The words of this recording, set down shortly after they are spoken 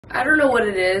I don't know what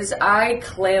it is. I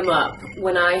clam up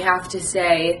when I have to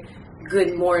say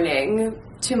good morning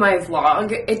to my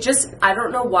vlog. It just, I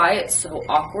don't know why it's so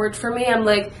awkward for me. I'm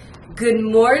like, good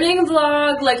morning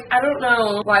vlog. Like, I don't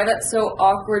know why that's so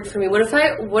awkward for me. What if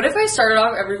I started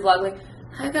off every vlog like,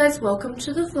 hi guys, welcome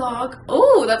to the vlog.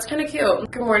 Oh, that's kind of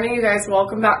cute. Good morning, you guys.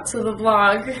 Welcome back to the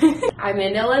vlog. I'm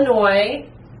in Illinois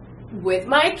with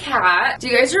my cat. Do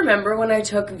you guys remember when I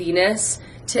took Venus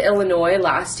to Illinois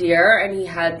last year and he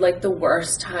had like the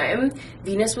worst time?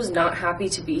 Venus was not happy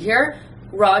to be here.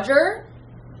 Roger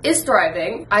is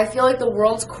thriving. I feel like the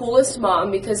world's coolest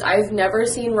mom because I've never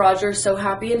seen Roger so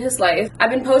happy in his life. I've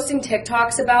been posting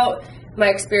TikToks about my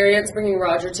experience bringing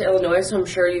Roger to Illinois, so I'm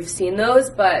sure you've seen those,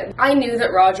 but I knew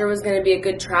that Roger was going to be a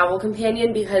good travel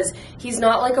companion because he's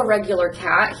not like a regular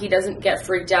cat. He doesn't get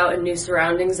freaked out in new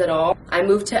surroundings at all. I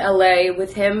moved to LA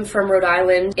with him from Rhode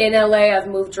Island. In LA, I've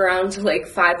moved around to like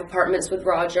 5 apartments with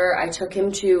Roger. I took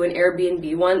him to an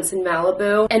Airbnb once in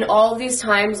Malibu, and all of these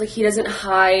times, like, he doesn't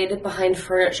hide behind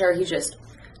furniture. He just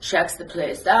checks the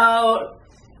place out,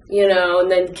 you know, and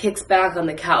then kicks back on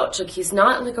the couch. Like, he's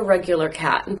not like a regular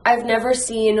cat. I've never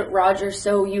seen Roger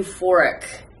so euphoric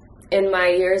in my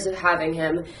years of having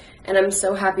him, and I'm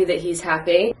so happy that he's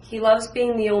happy. He loves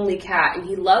being the only cat, and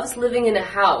he loves living in a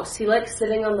house. He likes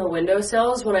sitting on the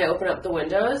windowsills when I open up the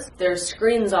windows. There's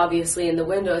screens obviously in the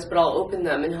windows, but I'll open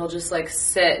them and he'll just like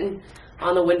sit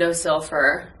on the windowsill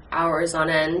for hours on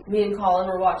end. Me and Colin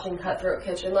were watching Cutthroat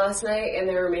Kitchen last night, and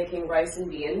they were making rice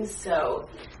and beans, so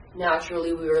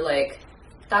naturally we were like,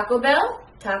 Taco Bell?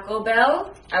 Taco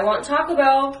Bell? I want Taco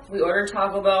Bell. We ordered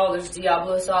Taco Bell. There's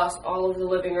Diablo sauce all over the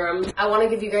living room. I want to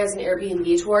give you guys an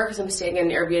Airbnb tour because I'm staying in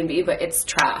an Airbnb, but it's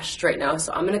trashed right now.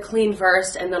 So I'm going to clean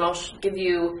first and then I'll give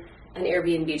you an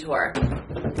Airbnb tour.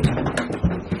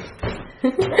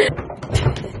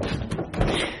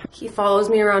 He follows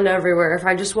me around everywhere. If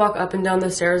I just walk up and down the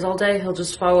stairs all day, he'll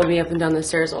just follow me up and down the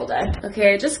stairs all day.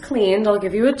 Okay, I just cleaned. I'll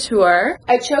give you a tour.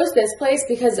 I chose this place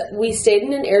because we stayed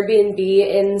in an Airbnb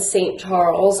in St.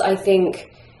 Charles, I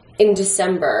think, in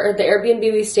December. The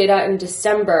Airbnb we stayed at in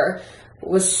December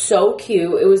was so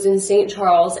cute. It was in St.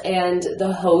 Charles, and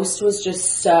the host was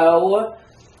just so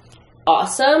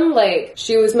awesome. Like,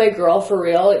 she was my girl for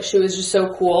real. Like, she was just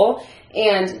so cool.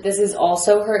 And this is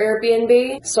also her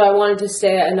Airbnb, so I wanted to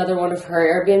stay at another one of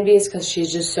her Airbnbs because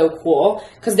she's just so cool.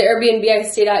 Because the Airbnb I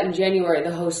stayed at in January,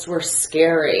 the hosts were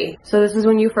scary. So this is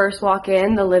when you first walk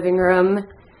in. The living room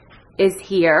is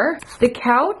here. The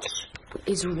couch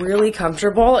is really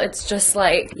comfortable. It's just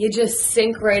like, you just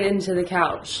sink right into the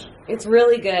couch. It's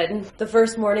really good. The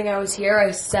first morning I was here,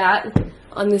 I sat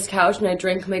on this couch and I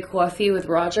drank my coffee with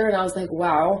Roger, and I was like,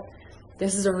 wow.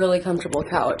 This is a really comfortable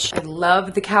couch. I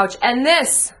love the couch. And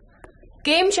this,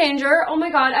 game changer. Oh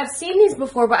my God, I've seen these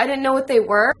before, but I didn't know what they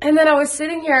were. And then I was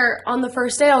sitting here on the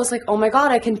first day, I was like, oh my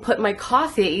God, I can put my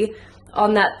coffee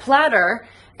on that platter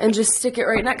and just stick it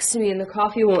right next to me and the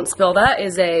coffee won't spill. That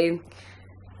is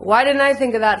why didn't I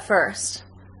think of that first?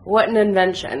 What an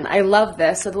invention. I love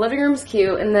this. So the living room's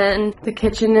cute, and then the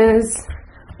kitchen is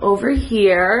over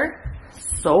here.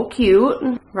 So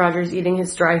cute. Roger's eating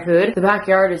his dry food. The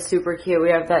backyard is super cute.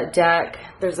 We have that deck.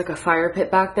 There's like a fire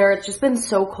pit back there. It's just been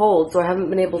so cold, so I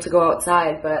haven't been able to go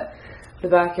outside, but the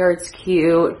backyard's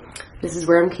cute. This is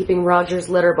where I'm keeping Roger's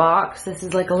litter box. This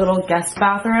is like a little guest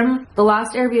bathroom. The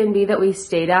last Airbnb that we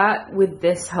stayed at with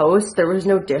this host, there was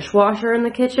no dishwasher in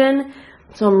the kitchen,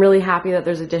 so I'm really happy that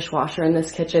there's a dishwasher in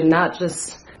this kitchen.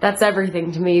 That's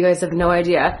everything to me. You guys have no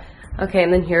idea. Okay,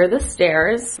 and then here are the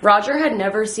stairs. Roger had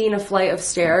never seen a flight of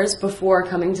stairs before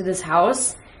coming to this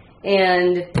house,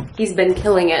 and he's been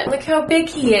killing it. Look how big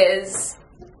he is.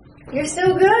 You're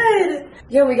so good.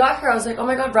 Yeah, we got here, I was like, oh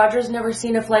my God, Roger's never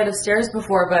seen a flight of stairs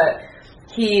before, but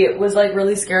he was like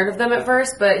really scared of them at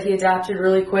first, but he adapted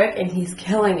really quick, and he's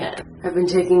killing it. I've been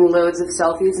taking loads of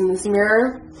selfies in this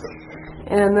mirror.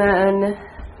 And then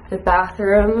the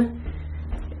bathroom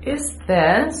is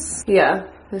this. Yeah.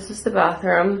 This is the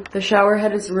bathroom. The shower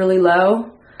head is really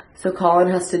low, so Colin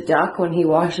has to duck when he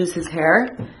washes his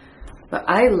hair. But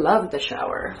I love the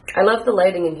shower. I love the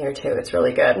lighting in here too. It's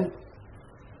really good.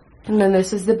 And then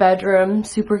this is the bedroom.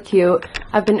 Super cute.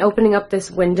 I've been opening up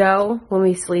this window when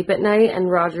we sleep at night,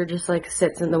 and Roger just like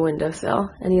sits in the windowsill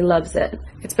and he loves it.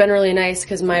 It's been really nice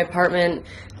because my apartment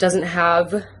doesn't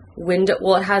have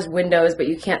well, it has windows, but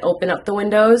you can't open up the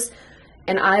windows.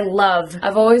 And I've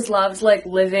always loved like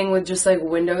living with just like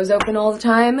windows open all the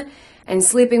time and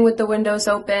sleeping with the windows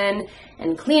open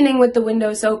and cleaning with the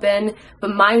windows open,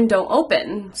 but mine don't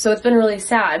open. So it's been really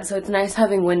sad. So it's nice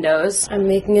having windows. I'm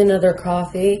making another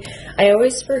coffee. I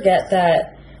always forget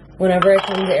that Whenever I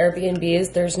come to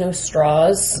Airbnbs, there's no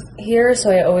straws here,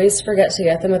 so I always forget to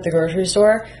get them at the grocery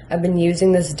store. I've been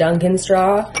using this Dunkin'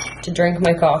 straw to drink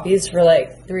my coffees for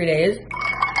like 3 days.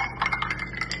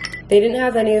 They didn't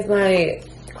have any of my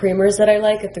creamers that I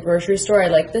like at the grocery store. I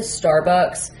like this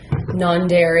Starbucks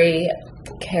non-dairy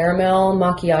caramel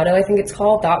macchiato, I think it's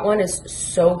called. That one is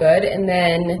so good. And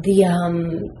then the,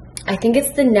 I think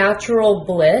it's the Natural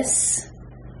Bliss.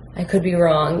 I could be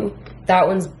wrong. That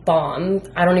one's bomb.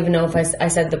 I don't even know if I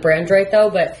said the brand right though,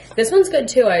 but this one's good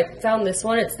too. I found this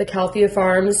one. It's the Calthea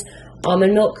Farms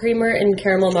almond milk creamer and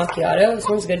caramel macchiato. This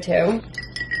one's good too.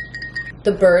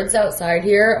 The birds outside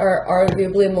here are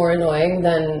arguably more annoying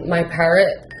than my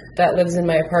parrot that lives in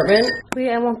my apartment. Wait,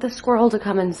 I want the squirrel to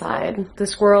come inside. The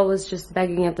squirrel was just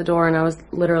begging at the door and I was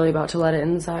literally about to let it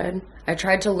inside. I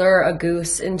tried to lure a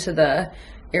goose into the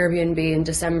Airbnb in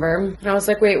December. And I was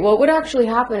like, wait, what would actually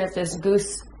happen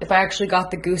if I actually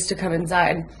got the goose to come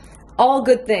inside? All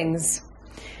good things.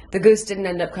 The goose didn't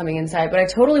end up coming inside, but I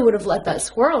totally would have let that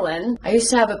squirrel in. I used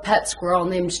to have a pet squirrel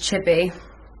named Chippy.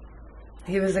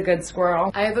 He was a good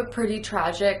squirrel. I have a pretty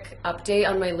tragic update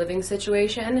on my living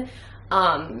situation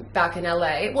back in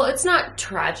LA. Well, it's not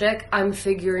tragic. I'm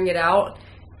figuring it out.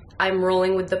 I'm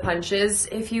rolling with the punches,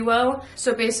 if you will.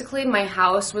 So basically, my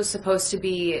house was supposed to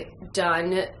be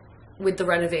done with the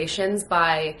renovations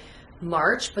by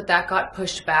March, but that got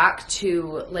pushed back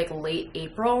to like late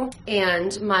April.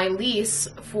 And my lease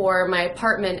for my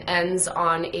apartment ends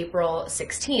on April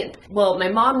 16th. Well, my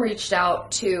mom reached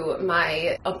out to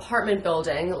my apartment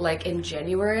building like in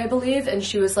January, I believe, and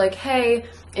she was like, hey,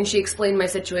 and she explained my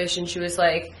situation. She was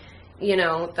like, you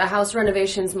know, the house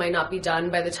renovations might not be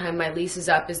done by the time my lease is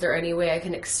up. Is there any way I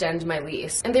can extend my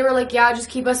lease? And they were like, yeah, just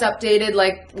keep us updated.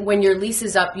 Like when your lease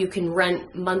is up, you can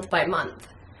rent month by month.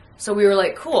 So we were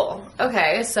like, cool,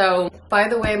 okay. So by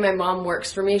the way, my mom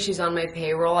works for me. She's on my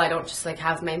payroll. I don't just like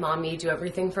have my mommy do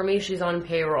everything for me. She's on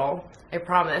payroll, I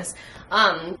promise.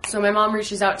 So my mom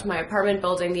reaches out to my apartment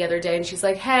building the other day and she's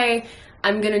like, hey,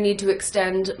 I'm gonna need to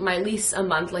extend my lease a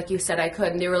month like you said I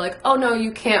could. And they were like, oh no,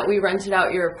 you can't, we rented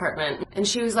out your apartment. And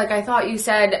she was like, I thought you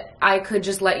said I could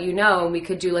just let you know and we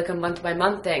could do like a month by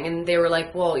month thing. And they were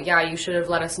like, well, yeah, you should have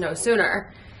let us know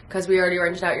sooner because we already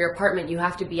rented out your apartment. You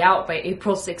have to be out by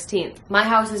April 16th. My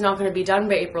house is not gonna be done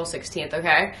by April 16th,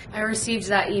 okay? I received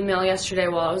that email yesterday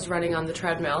while I was running on the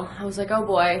treadmill. I was like, oh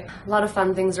boy, a lot of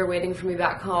fun things are waiting for me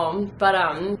back home.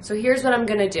 But so here's what I'm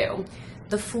gonna do.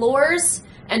 The floors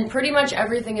and pretty much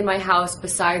everything in my house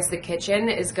besides the kitchen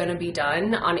is gonna be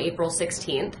done on April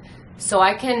 16th. So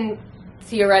I can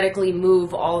theoretically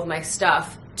move all of my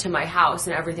stuff to my house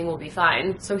and everything will be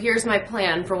fine. So here's my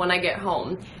plan for when I get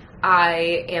home.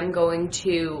 I am going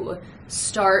to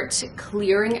start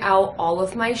clearing out all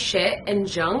of my shit and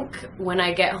junk when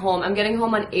I get home. I'm getting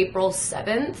home on April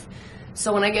 7th.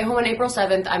 So when I get home on April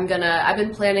 7th, I've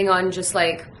been planning on just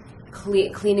like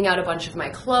cleaning out a bunch of my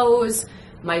clothes,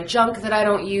 my junk that I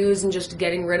don't use, and just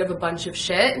getting rid of a bunch of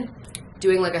shit.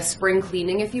 Doing like a spring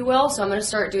cleaning, if you will. So I'm gonna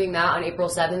start doing that on April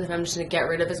 7th, and I'm just gonna get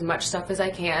rid of as much stuff as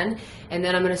I can, and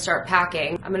then I'm gonna start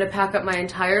packing. I'm gonna pack up my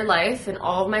entire life and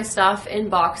all of my stuff in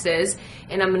boxes,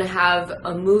 and I'm gonna have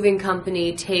a moving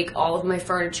company take all of my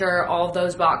furniture, all of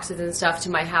those boxes and stuff to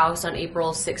my house on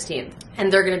April 16th.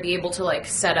 And they're gonna be able to like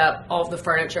set up all of the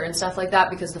furniture and stuff like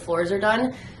that because the floors are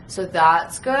done. So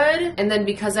that's good. And then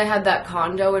because I had that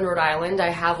condo in Rhode Island, I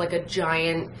have like a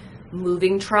giant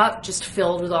moving truck just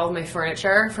filled with all of my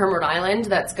furniture from Rhode Island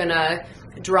that's gonna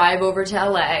drive over to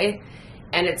LA,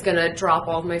 and it's gonna drop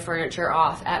all of my furniture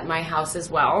off at my house as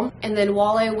well. And then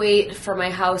while I wait for my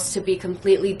house to be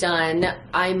completely done,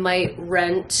 I might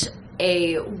rent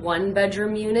a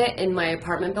 1-bedroom unit in my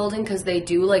apartment building because they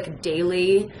do like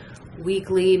daily,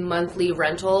 weekly, monthly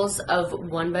rentals of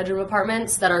 1-bedroom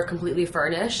apartments that are completely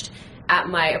furnished at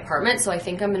my apartment. So I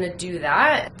think I'm gonna do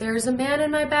that. There's a man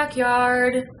in my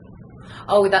backyard.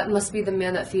 Oh, that must be the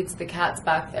man that feeds the cats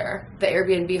back there. The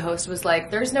Airbnb host was like,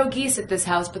 there's no geese at this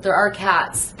house, but there are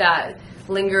cats that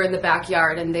linger in the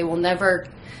backyard and they will never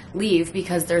leave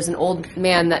because there's an old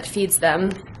man that feeds them.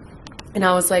 And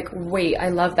I was like, wait, I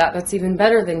love that. That's even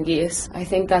better than geese. I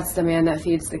think that's the man that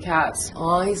feeds the cats.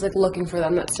 Oh, he's like looking for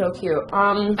them. That's so cute.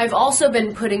 I've also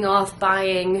been putting off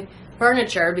buying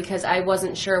furniture because I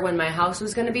wasn't sure when my house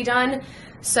was going to be done.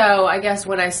 So I guess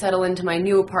when I settle into my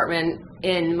new apartment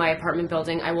in my apartment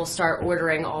building, I will start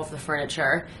ordering all of the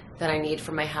furniture that I need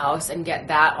for my house and get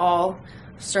that all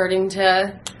starting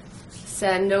to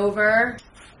send over.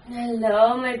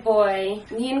 Hello, my boy.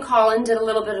 Me and Colin did a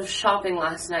little bit of shopping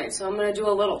last night, so I'm gonna do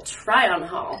a little try-on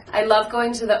haul. I love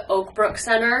going to the Oak Brook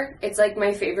Center. It's like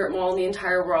my favorite mall in the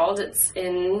entire world. It's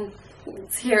in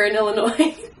It's here in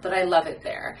Illinois, but I love it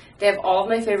there. They have all of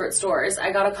my favorite stores.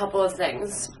 I got a couple of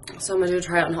things, so I'm gonna do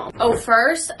try on haul. Oh,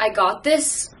 first, I got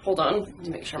this, hold on, to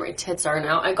make sure my tits are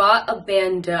out. I got a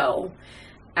bandeau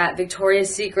at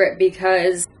Victoria's Secret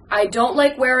because I don't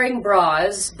like wearing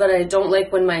bras, but I don't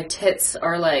like when my tits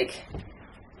are like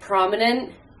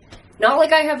prominent. Not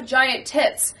like I have giant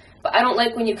tits, but I don't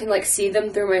like when you can like see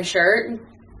them through my shirt.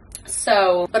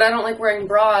 So, but I don't like wearing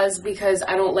bras because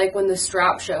I don't like when the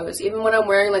strap shows. Even when I'm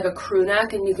wearing like a crew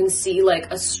neck and you can see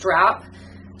like a strap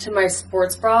to my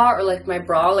sports bra or like my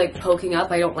bra like poking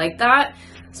up, I don't like that.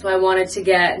 So I wanted to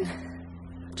get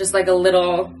just like a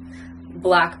little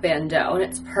black bandeau and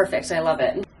it's perfect. I love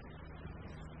it.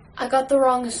 I got the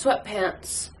wrong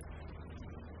sweatpants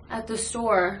at the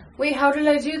store. Wait, how did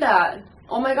I do that?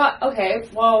 Oh my god, okay,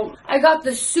 well, I got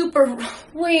the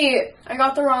I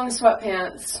got the wrong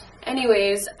sweatpants.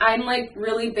 Anyways, I'm like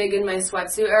really big in my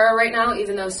sweatsuit era right now,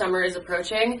 even though summer is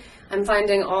approaching. I'm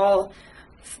finding all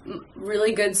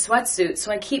really good sweatsuits,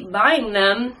 so I keep buying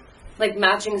them, like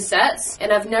matching sets,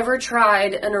 and I've never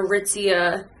tried an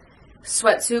Aritzia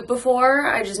sweatsuit before.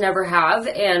 I just never have,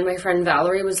 and my friend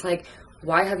Valerie was like,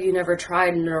 why have you never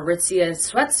tried an Aritzia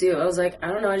sweatsuit? I was like, I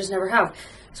don't know, I just never have.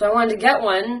 So I wanted to get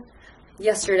one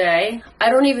yesterday.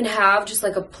 I don't even have just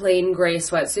like a plain gray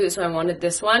sweatsuit, so I wanted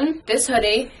this one, this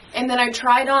hoodie, and then I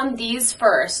tried on these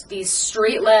first, these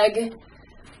straight leg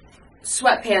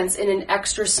sweatpants in an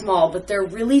extra small, but they're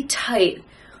really tight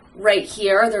right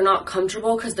here. They're not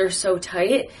comfortable because they're so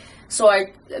tight. So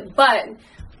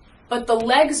but the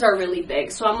legs are really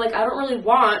big, so I'm like, I don't really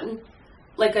want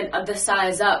like the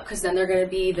size up because then they're gonna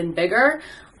be even bigger.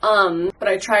 But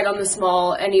I tried on the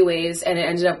small anyways, and it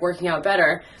ended up working out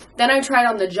better. Then I tried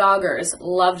on the joggers,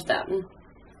 loved them.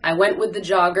 I went with the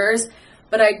joggers,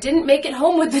 but I didn't make it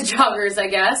home with the joggers, I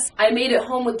guess. I made it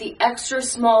home with the extra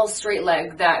small straight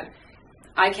leg that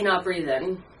I cannot breathe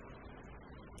in.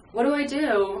 What do I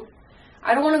do?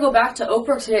 I don't want to go back to Oak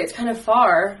Brook today, it's kind of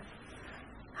far.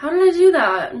 How did I do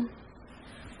that?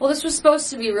 Well, this was supposed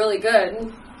to be really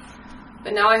good,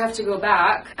 but now I have to go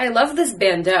back. I love this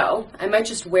bandeau. I might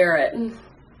just wear it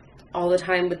all the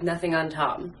time with nothing on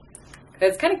top.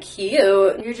 It's kind of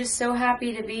cute. You're just so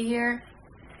happy to be here.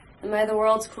 Am I the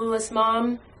world's coolest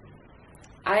mom?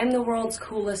 I am the world's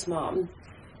coolest mom.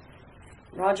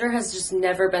 Roger has just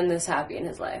never been this happy in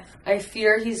his life. I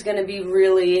fear he's gonna be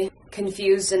really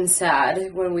confused and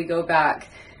sad when we go back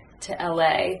to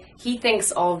LA. He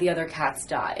thinks all the other cats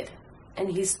died, and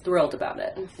he's thrilled about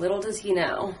it. Little does he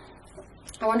know.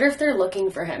 I wonder if they're looking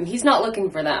for him. He's not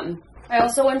looking for them. I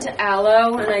also went to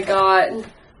Aloe and I got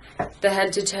the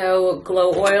head to toe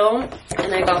glow oil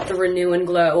and I got the Renew and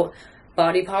Glow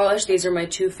body polish. These are my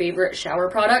two favorite shower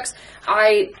products.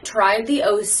 I tried the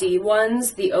OC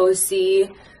ones, the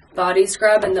OC body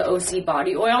scrub and the OC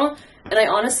body oil, and I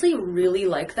honestly really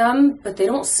like them, but they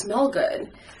don't smell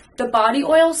good. The body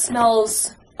oil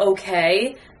smells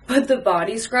okay, but the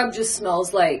body scrub just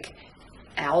smells like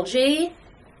algae.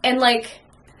 And like,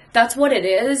 that's what it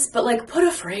is, but like, put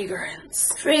a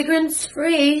fragrance. Fragrance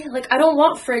free. Like, I don't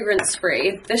want fragrance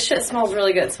free. This shit smells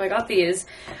really good, so I got these.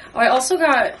 Oh, I also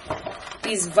got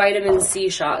these vitamin C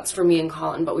shots for me and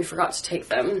Colin, but we forgot to take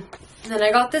them. And then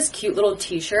I got this cute little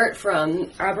t-shirt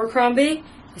from Abercrombie.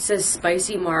 It says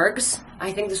Spicy Margs.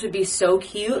 I think this would be so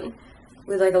cute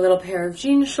with like a little pair of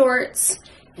jean shorts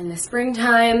in the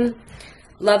springtime.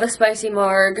 Love a spicy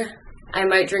marg. I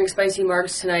might drink spicy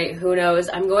margs tonight, who knows.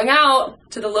 I'm going out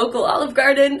to the local Olive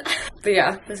Garden. But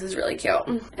yeah, this is really cute.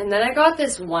 And then I got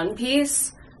this one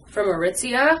piece from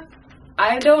Aritzia.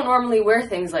 I don't normally wear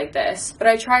things like this, but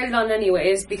I tried it on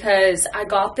anyways because I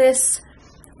got this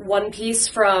one piece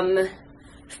from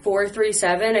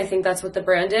 437. I think that's what the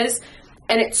brand is.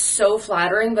 And it's so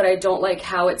flattering, but I don't like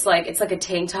how it's like a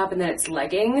tank top and then it's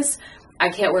leggings. I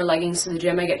can't wear leggings to the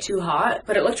gym, I get too hot,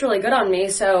 but it looked really good on me,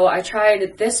 so I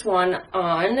tried this one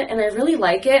on, and I really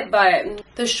like it, but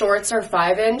the shorts are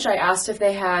 5-inch. I asked if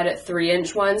they had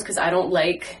 3-inch ones, because I don't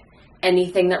like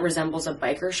anything that resembles a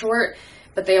biker short,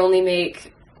 but they only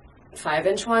make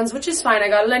 5-inch ones, which is fine, I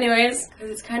got it anyways, because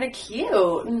it's kind of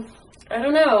cute. I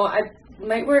don't know, I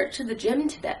might wear it to the gym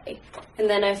today. And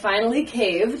then I finally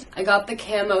caved. I got the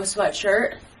camo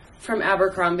sweatshirt from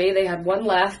Abercrombie. They had one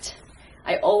left.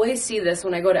 I always see this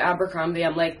when I go to Abercrombie.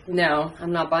 I'm like, no,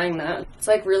 I'm not buying that. It's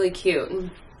like really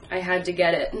cute. I had to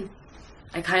get it.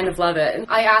 I kind of love it.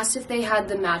 I asked if they had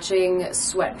the matching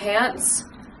sweatpants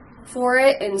for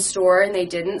it in store and they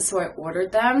didn't, so I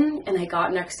ordered them and I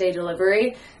got next day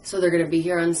delivery. So they're gonna be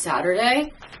here on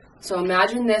Saturday. So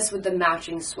imagine this with the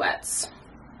matching sweats.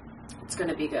 It's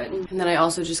gonna be good. And then I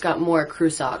also just got more crew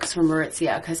socks from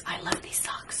Aritzia because I love these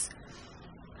socks.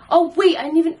 Oh wait, I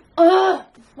didn't even,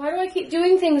 why do I keep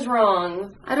doing things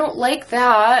wrong? I don't like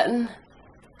that.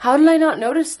 How did I not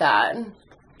notice that?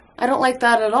 I don't like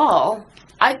that at all.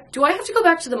 Do I have to go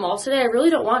back to the mall today? I really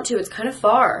don't want to, it's kind of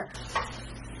far.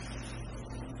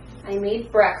 I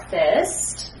made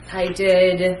breakfast. I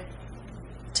did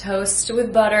toast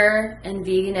with butter and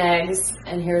vegan eggs,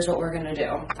 and here's what we're gonna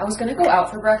do. I was gonna go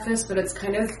out for breakfast, but it's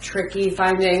kind of tricky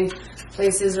finding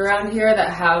places around here that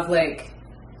have like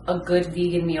a good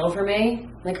vegan meal for me.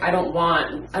 Like I don't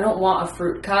want a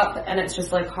fruit cup, and it's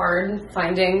just like hard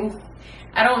finding.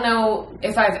 I don't know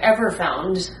if I've ever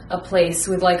found a place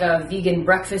with like a vegan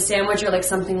breakfast sandwich or like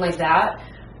something like that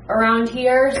around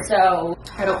here, so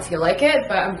I don't feel like it,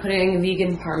 but I'm putting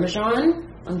vegan Parmesan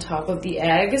on top of the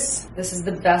eggs. This is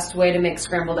the best way to make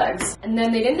scrambled eggs. And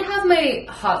then they didn't have my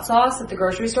hot sauce at the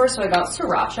grocery store, so I got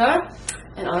sriracha,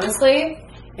 and honestly,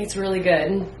 it's really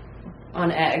good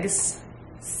on eggs.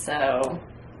 So,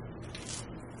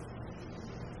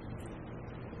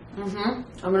 I'm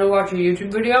gonna watch a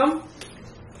YouTube video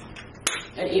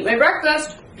and eat my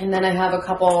breakfast. And then I have a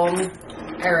couple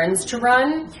errands to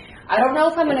run. I don't know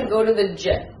if I'm gonna go to the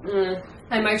gym.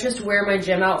 I might just wear my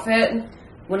gym outfit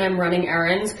when I'm running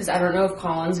errands, because I don't know if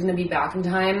Colin's gonna be back in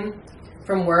time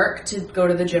from work to go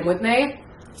to the gym with me.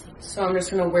 So I'm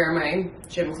just gonna wear my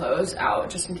gym clothes out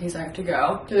just in case I have to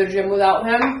go to the gym without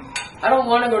him. I don't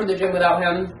wanna go to the gym without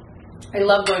him. I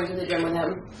love going to the gym with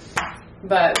him.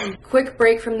 But quick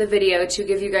break from the video to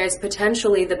give you guys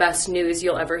potentially the best news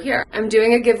you'll ever hear. I'm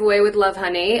doing a giveaway with Love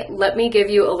Honey. Let me give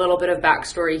you a little bit of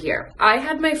backstory here. I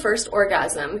had my first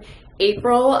orgasm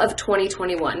April of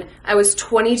 2021. I was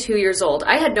 22 years old.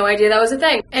 I had no idea that was a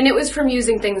thing. And it was from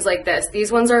using things like this.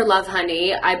 These ones are Love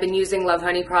Honey. I've been using Love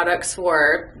Honey products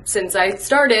since I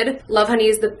started. Love Honey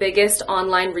is the biggest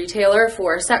online retailer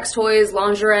for sex toys,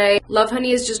 lingerie. Love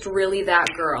Honey is just really that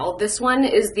girl. This one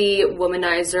is the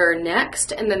Womanizer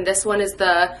Next, and then this one is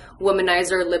the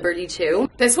Womanizer Liberty 2.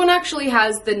 This one actually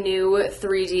has the new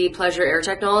 3D pleasure air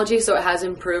technology, so it has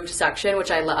improved suction, which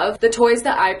I love. The toys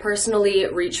that I personally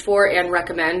reach for and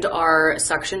recommend are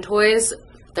suction toys.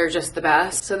 They're just the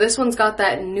best. So this one's got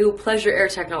that new pleasure air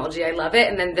technology. I love it.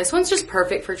 And then this one's just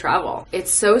perfect for travel.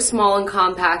 It's so small and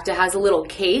compact. It has a little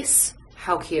case.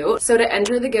 How cute. So to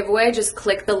enter the giveaway, just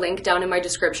click the link down in my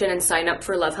description and sign up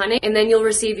for Love Honey. And then you'll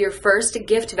receive your first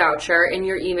gift voucher in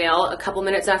your email a couple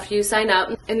minutes after you sign up.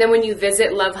 And then when you visit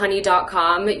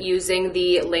lovehoney.com using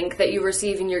the link that you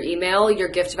receive in your email, your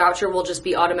gift voucher will just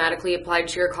be automatically applied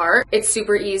to your cart. It's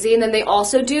super easy. And then they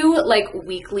also do like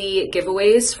weekly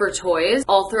giveaways for toys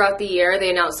all throughout the year. They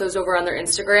announce those over on their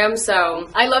Instagram. So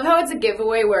I love how it's a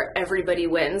giveaway where everybody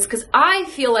wins, because I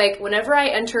feel like whenever I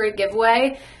enter a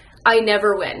giveaway, I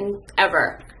never win,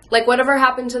 ever. Like whatever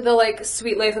happened to the like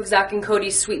Sweet Life of Zach and Cody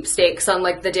sweepstakes on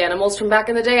like the Danimals from back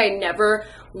in the day, I never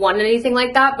won anything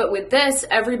like that. But with this,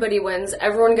 everybody wins.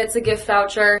 Everyone gets a gift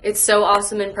voucher. It's so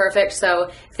awesome and perfect.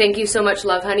 So thank you so much,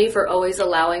 Love Honey, for always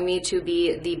allowing me to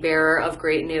be the bearer of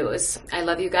great news. I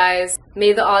love you guys.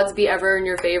 May the odds be ever in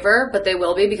your favor, but they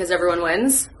will be because everyone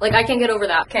wins. Like I can't get over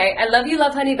that. Okay, I love you,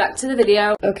 Love Honey. Back to the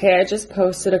video. Okay, I just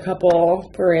posted a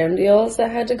couple brand deals that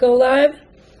had to go live.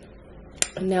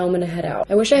 And now I'm gonna head out.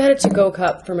 I wish I had a to-go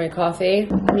cup for my coffee.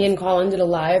 Me and Colin did a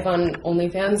live on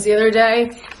OnlyFans the other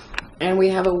day, and we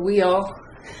have a wheel.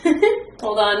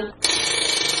 Hold on.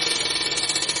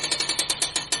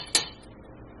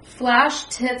 Flash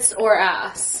tits or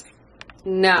ass?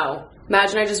 No.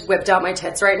 Imagine I just whipped out my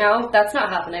tits right now. That's not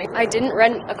happening. I didn't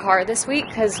rent a car this week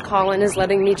because Colin is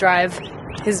letting me drive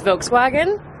his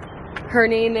Volkswagen.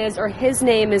 His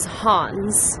name is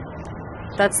Hans.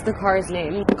 That's the car's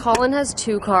name. Colin has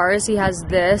two cars. He has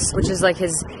this, which is like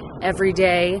his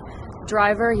everyday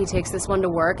driver. He takes this one to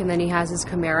work, and then he has his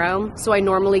Camaro. So I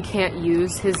normally can't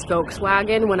use his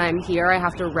Volkswagen when I'm here. I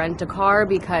have to rent a car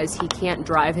because he can't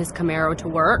drive his Camaro to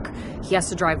work. He has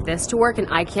to drive this to work, and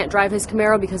I can't drive his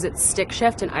Camaro because it's stick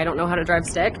shift and I don't know how to drive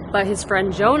stick. But his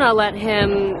friend Jonah let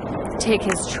him take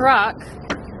his truck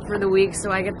for the week,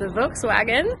 so I get the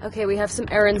Volkswagen. Okay, we have some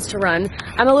errands to run.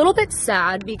 I'm a little bit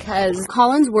sad because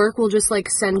Colin's work will just like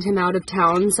send him out of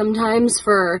town sometimes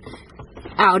for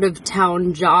out of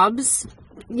town jobs,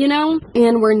 you know?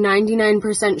 And we're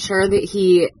 99% sure that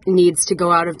he needs to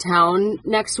go out of town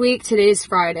next week. Today's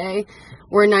Friday.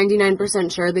 We're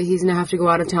 99% sure that he's gonna have to go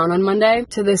out of town on Monday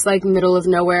to this like middle of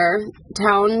nowhere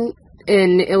town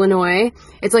in Illinois.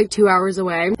 It's like 2 hours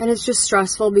away, and it's just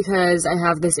stressful because I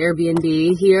have this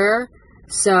Airbnb here,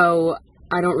 so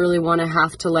I don't really want to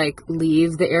have to like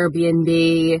leave the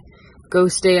Airbnb go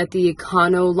stay at the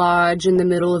Econo Lodge in the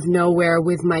middle of nowhere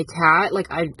with my cat. Like,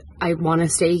 I want to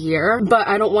stay here, but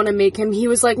I don't want to make him. He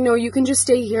was like, no, you can just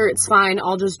stay here. It's fine.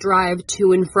 I'll just drive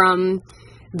to and from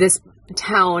this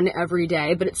town every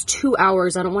day, but it's 2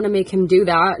 hours. I don't want to make him do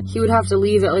that. He would have to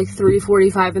leave at like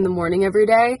 3:45 in the morning every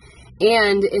day.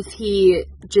 And if he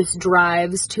just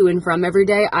drives to and from every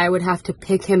day, I would have to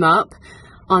pick him up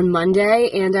on Monday,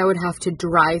 and I would have to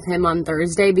drive him on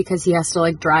Thursday because he has to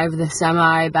like drive the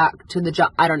semi back to the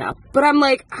job. I don't know. But I'm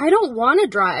like, I don't want to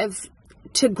drive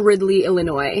to Gridley,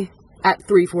 Illinois at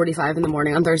 3:45 in the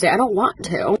morning on Thursday. I don't want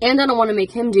to. And I don't want to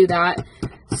make him do that.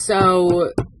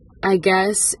 So I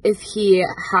guess if he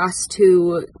has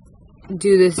to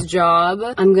do this job,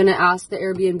 I'm gonna ask the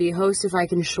Airbnb host if I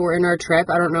can shorten our trip.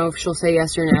 I don't know if she'll say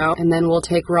yes or no. And then we'll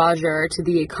take Roger to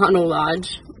the Econo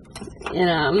Lodge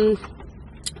in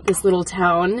this little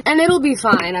town, and it'll be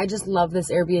fine. I just love this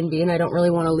Airbnb and I don't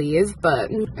really want to leave.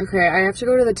 But okay, I have to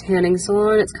go to the tanning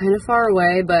salon. It's kind of far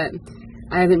away, but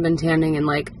I haven't been tanning in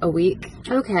like a week.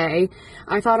 Okay,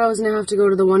 I thought I was gonna have to go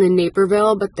to the one in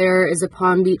Naperville, but there is a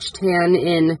Palm Beach tan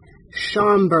in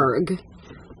Schaumburg,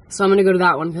 so I'm gonna go to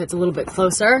that one because it's a little bit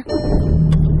closer. Don't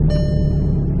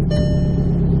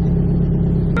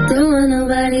want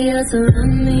nobody else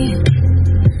around me.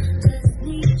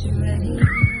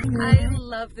 I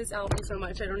love this album so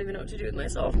much, I don't even know what to do with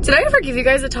myself. Did I ever give you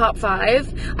guys a top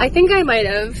 5? I think I might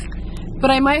have, but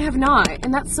I might have not,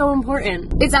 and that's so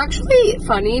important. It's actually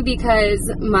funny because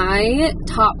my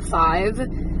top 5,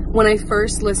 when I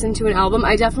first listened to an album,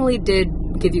 I definitely did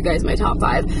give you guys my top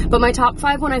 5, but my top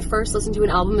 5 when I first listened to an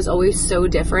album is always so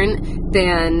different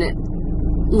than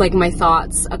like my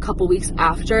thoughts a couple weeks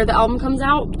after the album comes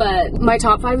out. But my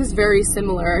top 5 is very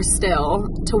similar still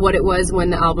to what it was when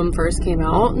the album first came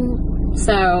out.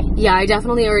 So yeah, I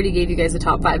definitely already gave you guys a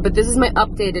top 5, but this is my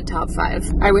updated top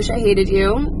 5. I Wish I Hated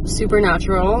You,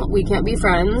 Supernatural, We Can't Be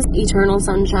Friends, Eternal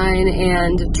Sunshine,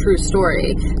 and True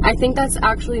Story. I think that's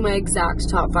actually my exact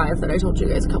top 5 that I told you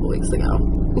guys a couple weeks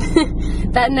ago.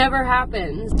 That never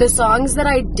happens. The songs that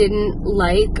I didn't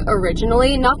like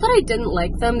originally, not that I didn't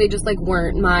like them, they just like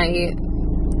weren't my,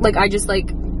 like I just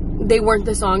like, they weren't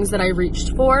the songs that I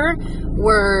reached for,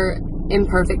 were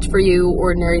Imperfect for You,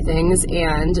 Ordinary Things,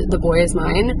 and The Boy Is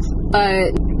Mine,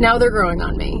 but now they're growing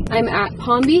on me. I'm at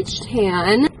Palm Beach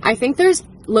Tan. I think there's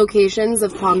locations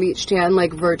of Palm Beach Tan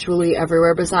like virtually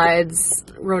everywhere besides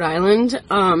Rhode Island.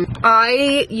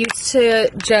 I used to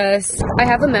I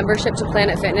have a membership to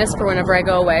Planet Fitness for whenever I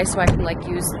go away so I can like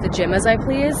use the gym as I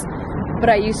please. But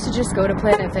I used to just go to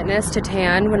Planet Fitness to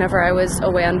tan whenever I was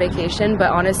away on vacation. But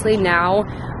honestly, now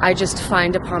I just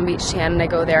find a Palm Beach Tan and I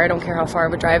go there. I don't care how far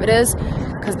of a drive it is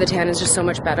because the tan is just so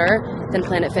much better than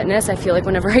Planet Fitness. I feel like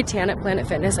whenever I tan at Planet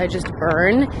Fitness, I just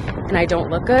burn and I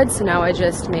don't look good. So now I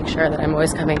just make sure that I'm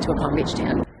always coming to a Palm Beach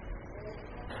Tan.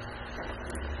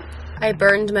 I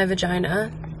burned my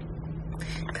vagina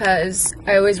because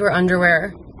I always wear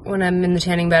underwear when I'm in the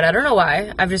tanning bed. I don't know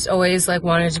why. I've just always like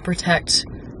wanted to protect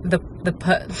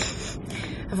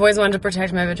I've always wanted to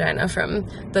protect my vagina from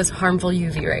those harmful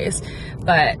UV rays,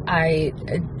 but I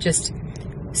just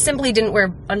simply didn't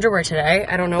wear underwear today.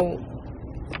 I don't know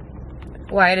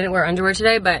why I didn't wear underwear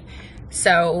today, but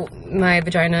so my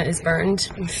vagina is burned.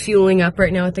 I'm fueling up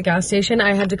right now at the gas station.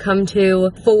 I had to come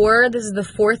to this is the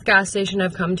 4th gas station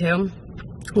I've come to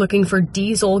looking for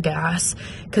diesel gas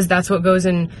because that's what goes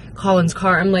in Colin's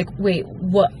car. I'm like, wait,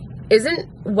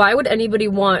 why would anybody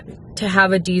want to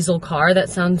have a diesel car? That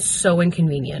sounds so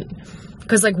inconvenient.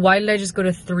 Because like, why did I just go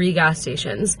to 3 gas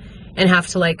stations and have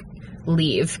to like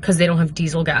leave because they don't have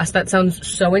diesel gas? That sounds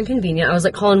so inconvenient. I was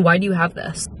like, Colin, why do you have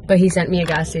this? But he sent me a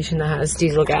gas station that has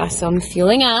diesel gas, so I'm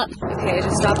fueling up. Okay, I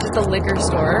just stopped at the liquor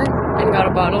store and got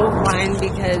a bottle of wine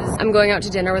because I'm going out to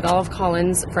dinner with all of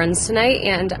Colin's friends tonight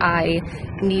and I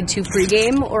need to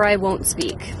pregame or I won't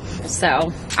speak.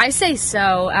 So I say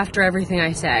so after everything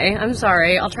I say. I'm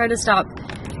sorry. I'll try to stop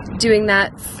doing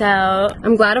that. So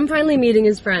I'm glad I'm finally meeting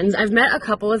his friends. I've met a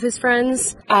couple of his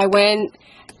friends. I went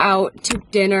out to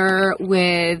dinner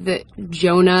with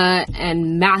Jonah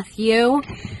and Matthew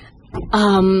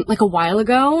like a while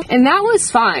ago, and that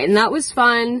was fine. That was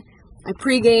fun. I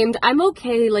pre-gamed. I'm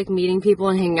okay like meeting people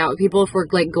and hanging out with people if we're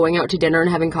like going out to dinner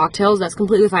and having cocktails. That's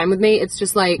completely fine with me. It's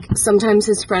just like sometimes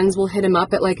his friends will hit him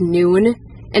up at like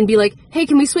noon and be like, hey,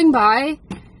 can we swing by?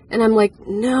 And I'm like,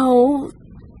 no,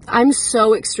 I'm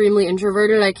so extremely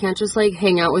introverted. I can't just like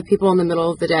hang out with people in the middle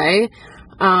of the day.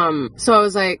 So I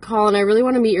was like, Colin, I really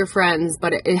want to meet your friends,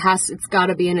 but it's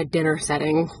gotta be in a dinner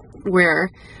setting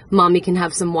where mommy can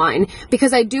have some wine,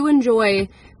 because I do enjoy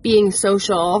being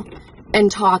social and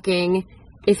talking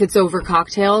if it's over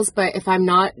cocktails, but if I'm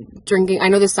not drinking, I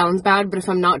know this sounds bad, but if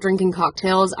I'm not drinking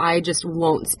cocktails, I just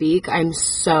won't speak. I'm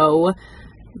so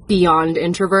beyond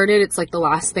introverted. It's like the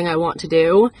last thing I want to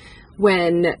do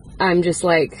when I'm just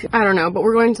like, I don't know, but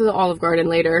we're going to the Olive Garden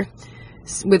later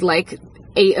with like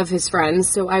 8 of his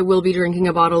friends, so I will be drinking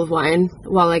a bottle of wine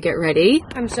while I get ready.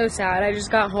 I'm so sad. I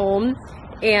just got home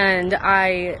and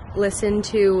I listened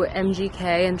to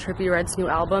MGK and Trippie Redd's new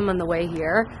album on the way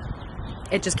here.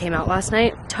 It just came out last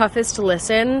night. Toughest to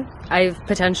listen I've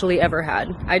potentially ever had.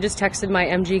 I just texted my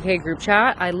MGK group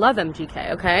chat. I love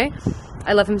MGK, okay?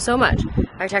 I love him so much.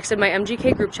 I texted my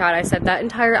MGK group chat. I said that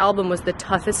entire album was the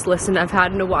toughest listen I've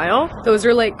had in a while. Those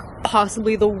are like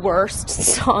possibly the worst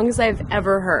songs I've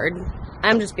ever heard.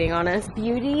 I'm just being honest.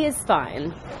 Beauty is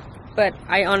fine, but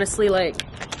I honestly like,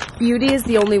 Beauty is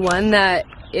the only one that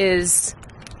is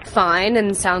fine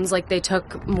and sounds like they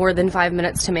took more than 5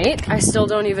 minutes to make. I still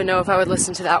don't even know if I would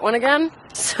listen to that one again.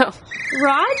 So,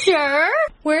 Roger,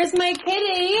 where's my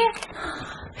kitty?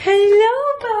 Hello,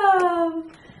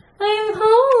 Bob. I'm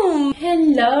home.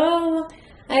 Hello.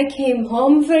 I came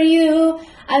home for you.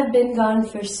 I've been gone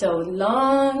for so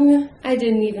long. I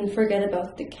didn't even forget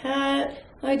about the cat.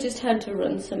 I just had to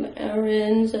run some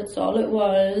errands, that's all it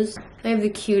was. I have the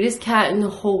cutest cat in the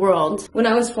whole world. When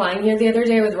I was flying here the other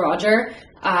day with Roger,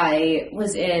 I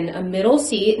was in a middle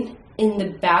seat in the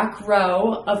back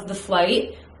row of the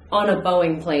flight on a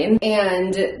Boeing plane,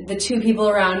 and the 2 people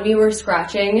around me were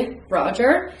scratching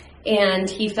Roger, and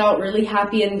he felt really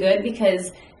happy and good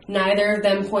because neither of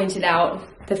them pointed out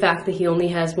the fact that he only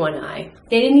has one eye.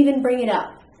 They didn't even bring it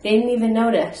up. They didn't even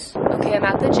notice. Okay, I'm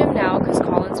at the gym now because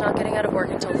Colin's not getting out of work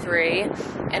until 3,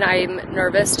 and I'm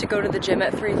nervous to go to the gym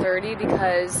at 3:30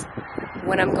 because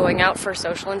when I'm going out for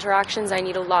social interactions, I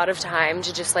need a lot of time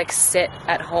to just like sit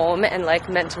at home and like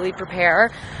mentally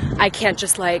prepare. I can't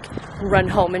just like run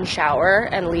home and shower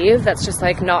and leave. That's just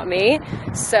like not me.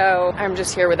 So I'm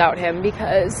just here without him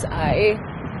because I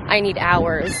need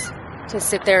hours to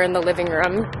sit there in the living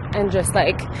room and just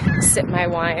like sip my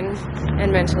wine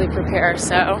and mentally prepare.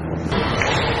 So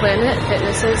Planet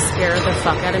Fitnesses scare the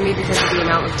fuck out of me because of the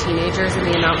amount of teenagers and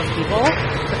the amount of people,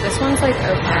 but this one's like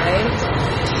okay.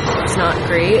 It's not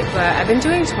great, but I've been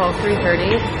doing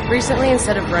 12-3-30 recently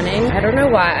instead of running. I don't know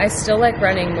why. I still like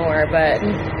running more, but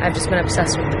I've just been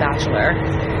obsessed with The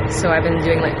Bachelor. So I've been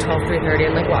doing like 12-3-30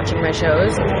 and like watching my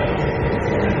shows.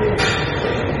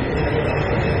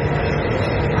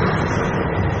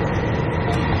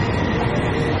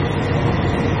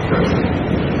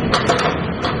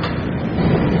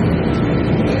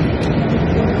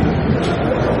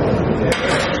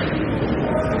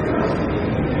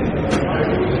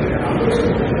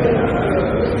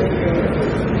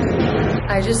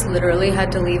 I just literally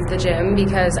had to leave the gym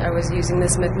because I was using the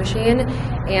Smith machine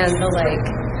and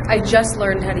I just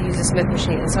learned how to use the Smith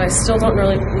machine, so I still don't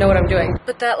really know what I'm doing.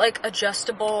 But that like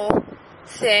adjustable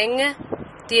thing,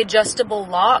 the adjustable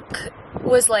lock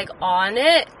was like on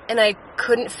it and I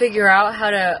couldn't figure out how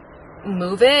to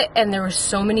move it, and there were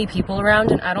so many people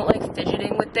around and I don't like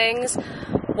fidgeting with things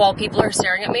while people are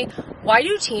staring at me. Why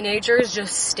do teenagers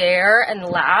just stare and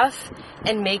laugh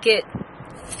and make it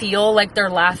feel like they're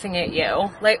laughing at you?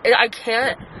 Like,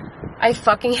 I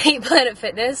fucking hate Planet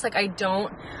Fitness. Like,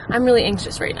 I'm really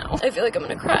anxious right now. I feel like I'm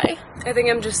gonna cry. I think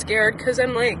I'm just scared because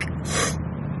I'm like,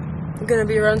 gonna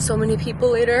be around so many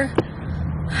people later.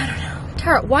 I don't know.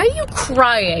 Tara, why are you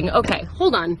crying? Okay,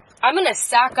 hold on. I'm gonna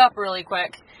sack up really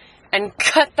quick and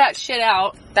cut that shit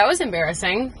out. That was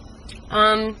embarrassing.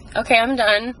 Okay, I'm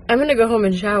done. I'm gonna go home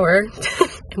and shower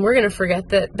and we're gonna forget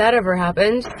that ever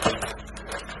happened.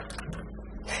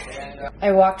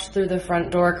 I walked through the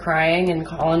front door crying and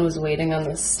Colin was waiting on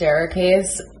the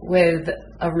staircase with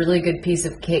a really good piece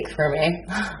of cake for me.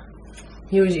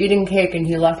 He was eating cake and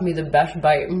he left me the best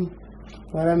bite.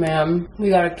 What a man. We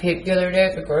got a cake the other day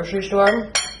at the grocery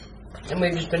store and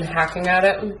we've just been hacking at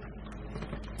it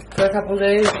for a couple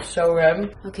days. It's so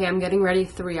good. Okay, I'm getting ready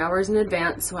 3 hours in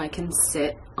advance so I can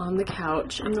sit on the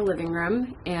couch in the living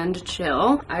room and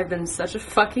chill. I've been such a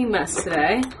fucking mess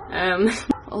today.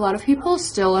 A lot of people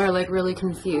still are like really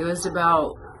confused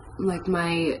about like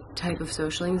my type of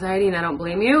social anxiety, and I don't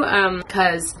blame you,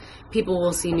 because people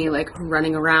will see me like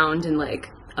running around in like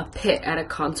a pit at a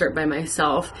concert by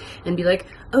myself and be like,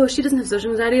 oh, she doesn't have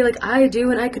social anxiety like I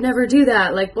do and I could never do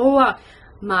that, like blah, blah, blah.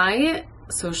 My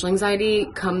social anxiety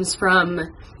comes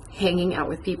from hanging out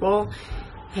with people,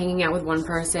 hanging out with one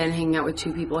person, hanging out with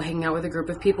 2 people, hanging out with a group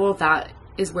of people. That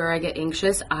is where I get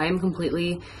anxious. I am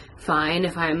completely fine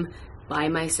if I'm by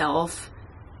myself,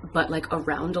 but like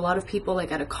around a lot of people,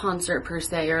 like at a concert per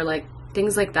se, or like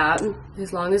things like that.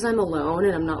 As long as I'm alone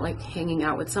and I'm not like hanging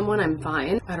out with someone, I'm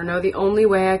fine. I don't know, the only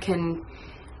way I can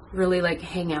really like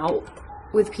hang out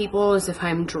with people is if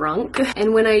I'm drunk.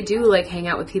 And when I do like hang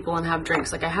out with people and have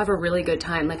drinks, like I have a really good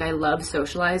time. Like I love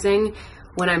socializing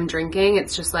when I'm drinking.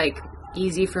 It's just like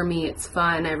easy for me, it's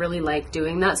fun. I really like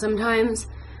doing that sometimes.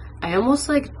 I almost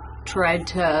like tried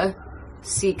to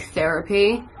seek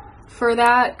therapy for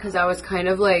that because I was kind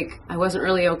of like, I wasn't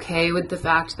really okay with the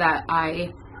fact that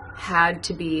I had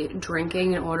to be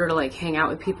drinking in order to like hang out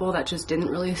with people. That just didn't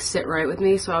really sit right with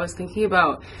me. So I was thinking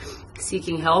about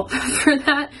seeking help for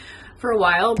that for a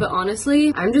while, but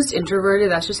honestly, I'm just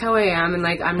introverted. That's just how I am. And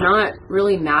like, I'm not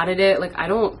really mad at it. Like, I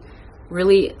don't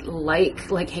really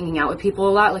like hanging out with people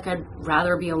a lot. Like, I'd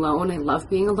rather be alone. I love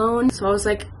being alone. So I was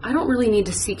like, I don't really need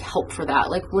to seek help for that.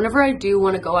 Like, whenever I do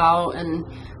want to go out and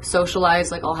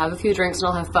socialize, like I'll have a few drinks and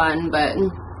I'll have fun. But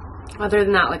other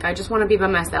than that, like, I just want to be by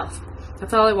myself.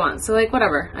 That's all I want. So like,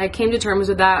 whatever. I came to terms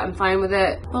with that. I'm fine with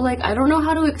it. But like, I don't know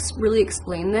how to really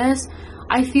explain this.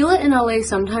 I feel it in LA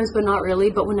sometimes, but not really.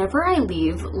 But whenever I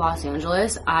leave Los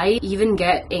Angeles, I even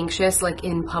get anxious like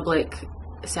in public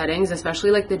settings, especially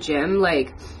like the gym.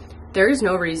 Like, there is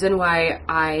no reason why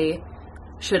I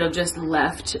should have just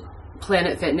left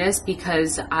Planet Fitness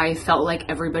because I felt like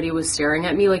everybody was staring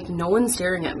at me. Like, no one's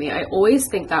staring at me. I always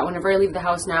think that whenever I leave the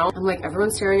house now, I'm like,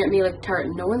 everyone's staring at me. Like, Tara,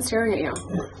 no one's staring at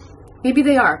you. Maybe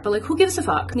they are, but like, who gives a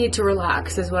fuck? Need to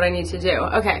relax is what I need to do.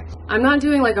 Okay, I'm not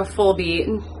doing like a full beat.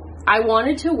 I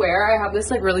wanted to wear, I have this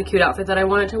like really cute outfit that I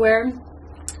wanted to wear,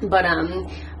 but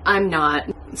I'm not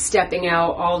stepping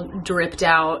out all dripped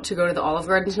out to go to the Olive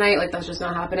Garden tonight. Like, that's just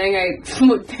not happening. I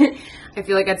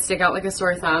feel like I'd stick out like a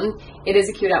sore thumb. It is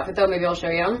a cute outfit though, maybe I'll show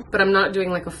you. But I'm not doing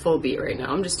like a full beat right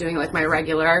now. I'm just doing like my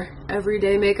regular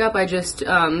everyday makeup. I just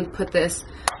put this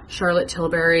Charlotte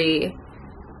Tilbury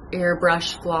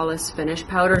airbrush flawless finish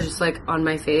powder just like on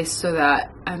my face so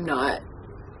that I'm not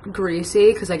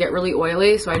greasy because I get really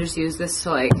oily. So I just use this to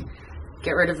like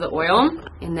get rid of the oil.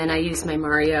 And then I use my my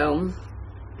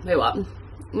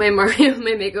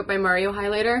Makeup by Mario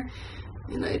highlighter.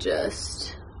 And I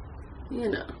just, you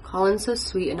know, Colin's so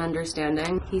sweet and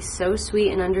understanding. He's so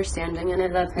sweet and understanding and I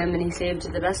love him, and he saved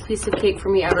the best piece of cake for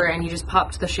me ever, and he just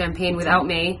popped the champagne without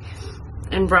me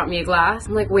and brought me a glass.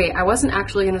 I'm like, wait, I wasn't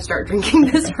actually gonna start drinking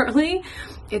this early.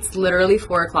 It's literally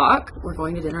 4 o'clock. We're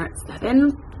going to dinner at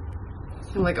 7.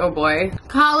 I'm like, oh boy.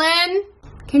 Colin,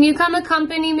 can you come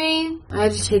accompany me? I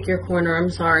had to take your corner, I'm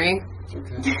sorry.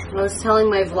 Okay. I was telling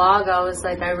my vlog, I was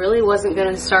like, I really wasn't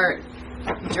gonna start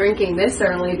drinking this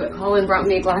early, but Colin brought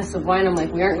me a glass of wine. I'm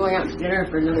like, we aren't going out to dinner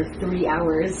for another 3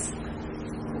 hours.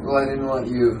 Well, I didn't want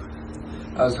you,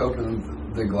 I was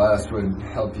hoping the glass would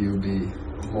help you be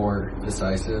more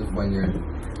decisive when you're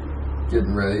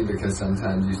getting ready, because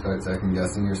sometimes you start second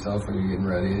guessing yourself when you're getting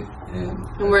ready. And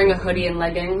I'm wearing a hoodie and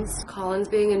leggings. Colin's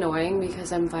being annoying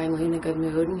because I'm finally in a good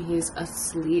mood and he's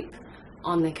asleep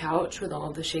on the couch with all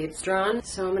of the shades drawn.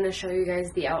 So I'm gonna show you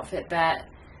guys the outfit that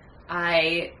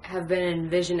I have been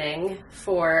envisioning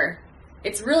for,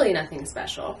 it's really nothing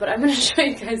special, but I'm gonna show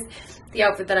you guys the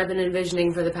outfit that I've been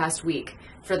envisioning for the past week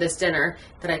for this dinner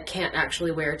that I can't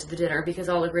actually wear to the dinner because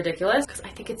I'll look ridiculous, because I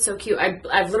think it's so cute.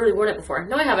 I've literally worn it before.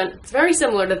 No, I haven't. It's very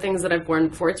similar to things that I've worn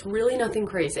before. It's really nothing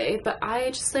crazy, but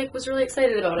I just like was really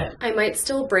excited about it. I might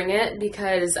still bring it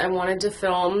because I wanted to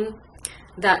film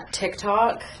that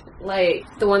TikTok, like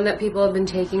the one that people have been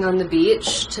taking on the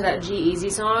beach to that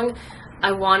G-Eazy song.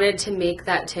 I wanted to make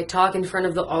that TikTok in front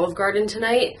of the Olive Garden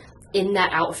tonight in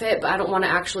that outfit, but I don't want to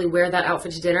actually wear that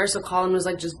outfit to dinner. So Colin was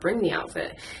like, just bring the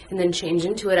outfit and then change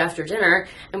into it after dinner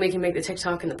and we can make the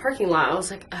TikTok in the parking lot. I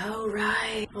was like, oh,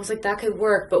 right. I was like, that could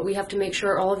work, but we have to make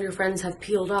sure all of your friends have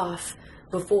peeled off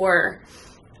before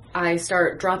I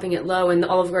start dropping it low in the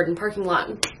Olive Garden parking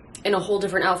lot in a whole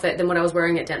different outfit than what I was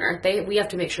wearing at dinner. We have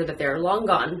to make sure that they're long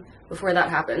gone before that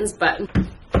happens, but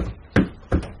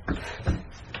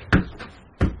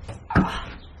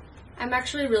I'm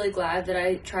actually really glad that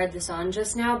I tried this on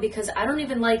just now because I don't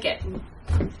even like it.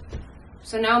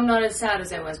 So now I'm not as sad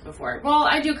as I was before. Well,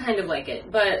 I do kind of like it,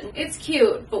 but it's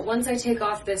cute. But once I take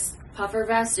off this puffer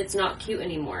vest, it's not cute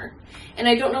anymore. And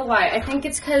I don't know why. I think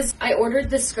it's because I ordered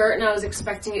this skirt and I was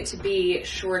expecting it to be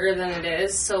shorter than it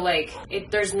is. So like,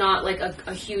 there's not like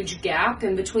a huge gap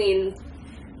in between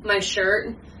my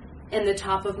shirt and the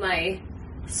top of my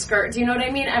skirt. Do you know what I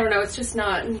mean? I don't know. It's just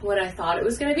not what I thought it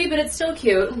was going to be, but it's still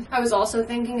cute. I was also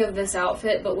thinking of this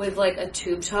outfit, but with like a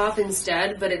tube top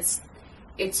instead, but it's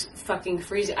fucking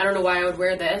freezing. I don't know why I would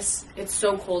wear this. It's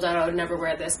so cold out, I would never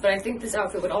wear this, but I think this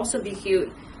outfit would also be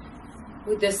cute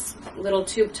with this little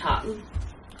tube top.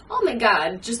 Oh my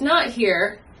God, just not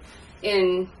here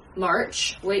in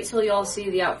March. Wait till y'all see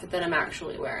the outfit that I'm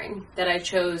actually wearing, that I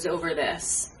chose over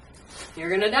this. You're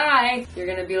gonna die. You're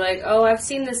gonna be like, oh, I've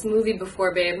seen this movie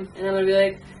before, babe. And I'm gonna be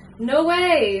like, no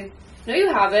way. No,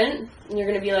 you haven't. And you're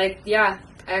gonna be like, yeah,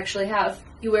 I actually have.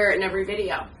 You wear it in every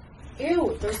video.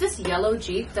 Ew, there's this yellow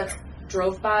Jeep that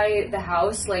drove by the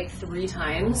house like 3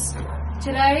 times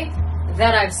today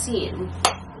that I've seen.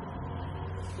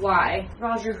 Why?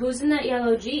 Roger, who's in that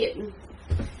yellow Jeep?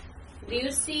 Do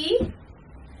you see?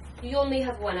 You only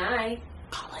have one eye.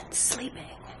 Colin's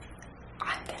sleeping.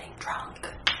 I'm getting drunk.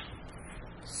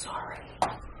 Sorry.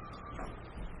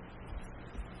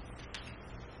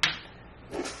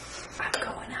 I'm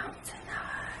going out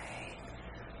tonight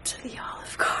to the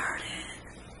Olive Garden.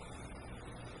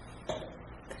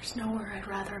 There's nowhere I'd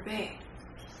rather be.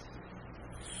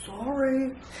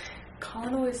 Sorry.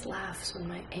 Colin always laughs when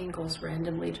my ankles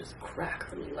randomly just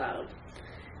crack really loud.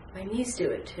 My knees do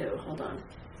it too. Hold on.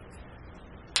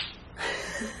 I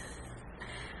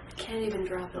can't even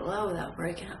drop it low without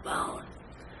breaking a bone.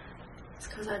 It's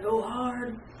because I go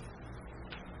hard.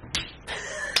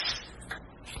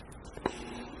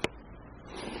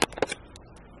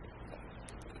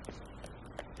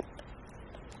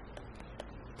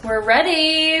 We're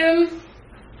ready.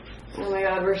 Oh my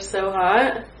god, we're so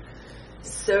hot.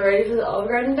 So ready for the Olive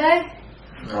Garden day?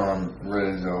 No, I'm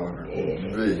ready to go.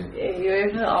 You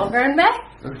ready for the Olive Garden day?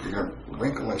 Look, you got a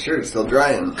wrinkle on my shirt. It's still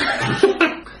drying.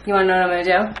 You want to know what I'm going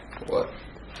to do? What?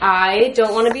 I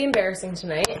don't want to be embarrassing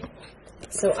tonight.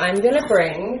 So I'm going to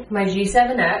bring my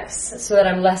G7X so that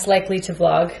I'm less likely to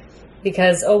vlog.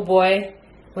 Because, oh boy,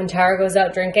 when Tara goes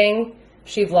out drinking,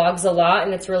 she vlogs a lot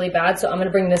and it's really bad. So I'm going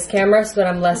to bring this camera so that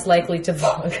I'm less likely to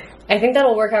vlog. I think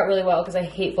that'll work out really well because I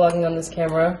hate vlogging on this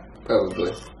camera.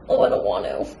 Probably. Oh, I don't want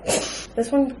to.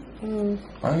 This one?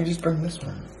 Why don't you just bring this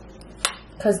one?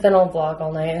 Because then I'll vlog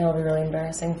all night and it'll be really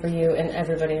embarrassing for you and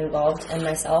everybody involved and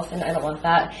myself, and I don't want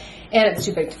that. And it's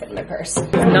too big to fit in my purse.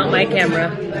 Not my camera.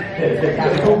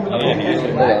 Hold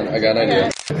on, I got an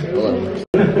idea. Hold on.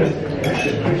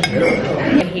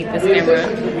 I hate this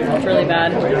camera. It's really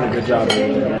bad. Good job.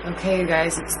 Okay, you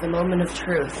guys, it's the moment of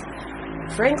truth.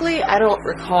 Frankly, I don't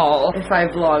recall if I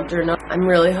vlogged or not. I'm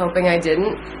really hoping I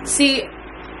didn't. See,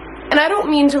 and I don't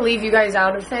mean to leave you guys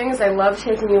out of things. I love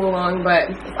taking you along, but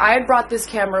if I had brought this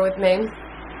camera with me,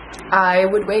 I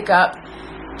would wake up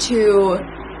to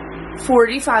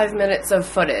 45 minutes of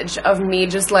footage of me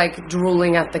just like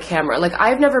drooling at the camera. Like,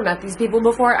 I've never met these people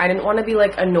before. I didn't want to be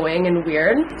like annoying and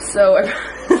weird. So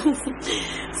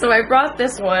I brought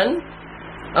this one.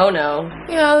 Oh no.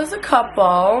 Yeah, there's a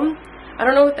couple. I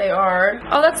don't know what they are.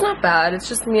 Oh, that's not bad. It's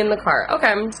just me in the car.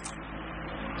 Okay.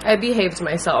 I behaved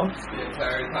myself. The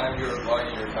entire time you were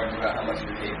vlogging, you were talking about how much you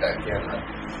hate that camera.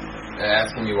 And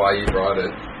asking me why you brought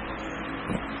it.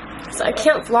 So I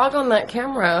can't vlog on that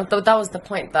camera. That was the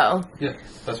point, though. Yeah,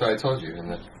 that's what I told you.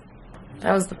 And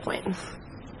that was the point.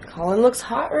 Colin looks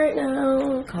hot right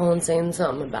now. Colin's saying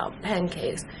something about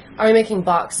pancakes. Are we making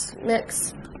box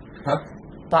mix? Huh?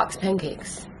 Box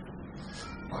pancakes.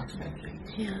 Box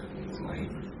pancakes? Yeah. Wait.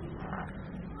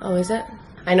 Oh, is it?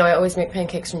 I know, I always make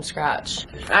pancakes from scratch.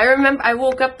 I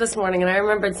woke up this morning and I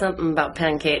remembered something about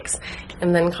pancakes.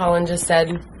 And then Colin just said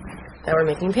that we're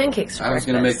making pancakes for I was breakfast.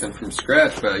 going to make them from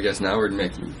scratch, but I guess now we're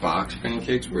making box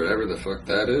pancakes, whatever the fuck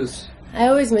that is. I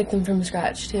always make them from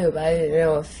scratch too, but I didn't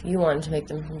know if you wanted to make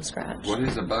them from scratch. What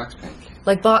is a box pancake?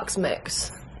 Like box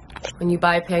mix. When you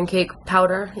buy pancake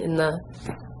powder in the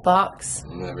box.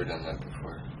 I've never done that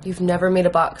before. You've never made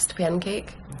a boxed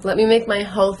pancake? Let me make my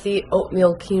healthy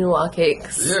oatmeal quinoa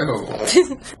cakes.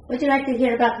 Ew. Would you like to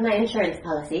hear about my insurance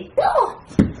policy? Oh.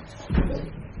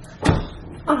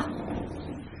 Oh.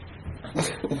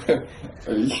 Where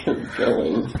are you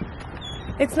going?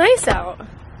 It's nice out.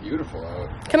 Beautiful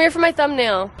out. Come here for my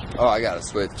thumbnail. Oh, I gotta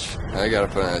switch. I gotta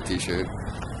put on a t-shirt.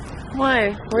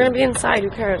 Why? We're gonna be inside, who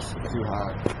cares? Too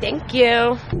hot. Thank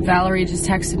you. Valerie just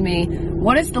texted me,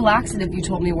 what is the laxative you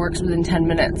told me works within 10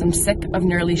 minutes? I'm sick of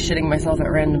nearly shitting myself at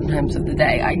random times of the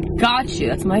day. I got you.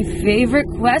 That's my favorite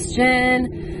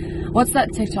question. What's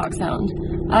that TikTok sound?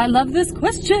 I love this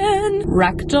question.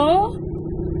 Rectal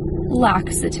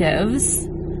laxatives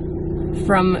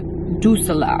from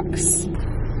Duselax.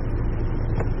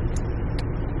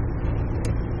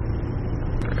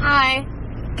 Hi.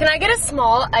 Can I get a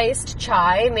small iced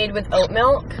chai made with oat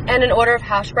milk and an order of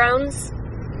hash browns?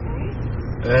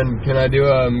 And can I do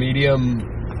a medium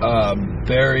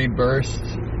berry burst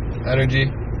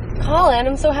energy? Colin,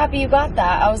 I'm so happy you got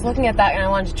that. I was looking at that and I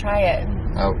wanted to try it.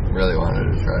 I really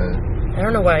wanted to try it. I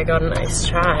don't know why I got an iced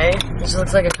chai. It just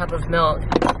looks like a cup of milk.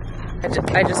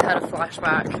 I just had a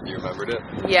flashback. You remembered it?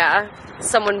 Yeah.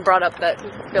 Someone brought up that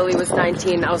Billy was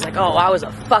 19. I was like, oh, I was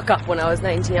a fuck up when I was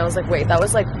 19. I was like, wait, that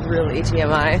was like really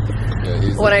TMI.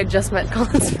 Yeah, when I just met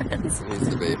Colin's friends. He's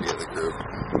the baby of the group.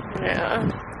 Yeah.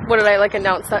 What, did I like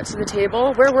announce that to the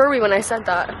table? Where were we when I said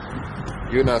that?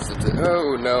 You announced it to,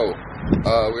 oh no.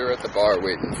 We were at the bar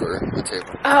waiting for the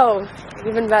table. Oh,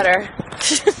 even better.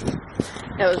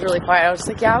 It was really quiet. I was just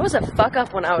like, yeah, I was a fuck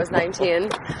up when I was 19.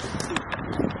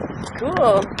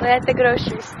 Cool. We're at the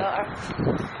grocery store.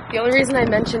 The only reason I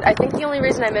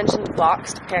mentioned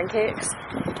boxed pancakes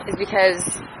is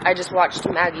because I just watched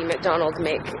Maggie McDonald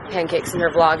make pancakes in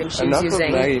her vlog, and she was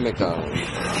using... Maggie McDonald.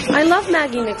 I love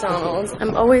Maggie McDonald.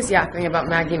 I'm always yapping about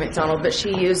Maggie McDonald, but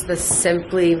she used the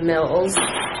Simply Mills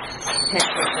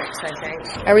pancake mix, I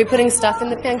think. Are we putting stuff in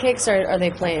the pancakes, or are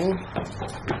they plain?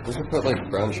 We could put like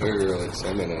brown sugar or like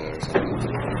cinnamon in it or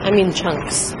something. I mean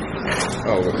chunks.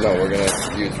 Oh, no, we're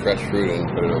gonna use fresh fruit and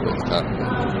put it over the top.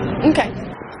 Okay.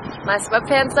 My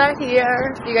sweatpants are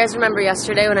here. Do you guys remember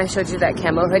yesterday when I showed you that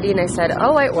camo hoodie and I said,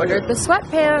 oh, I ordered the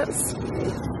sweatpants?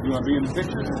 You want to be in the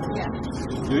picture? Yeah.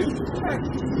 Do you? Sure.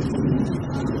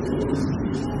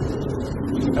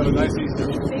 Have a nice Easter.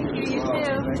 Thank you, you too.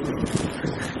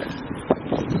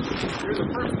 You're the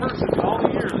first person in all the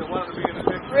years that wanted to be in the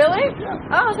picture. Really? Yeah.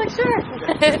 Oh, I was like, sure.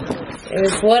 It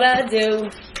was what I do.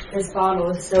 This bottle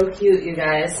is so cute, you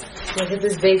guys. Look at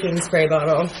this baking spray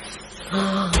bottle.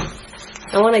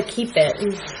 I want to keep it.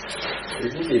 You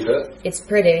can keep it. It's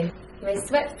pretty. My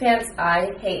sweatpants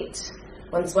I hate.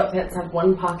 When sweatpants have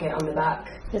one pocket on the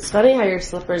back. It's funny how your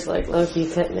slippers like low-key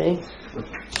fit me.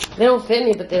 They don't fit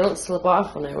me, but they don't slip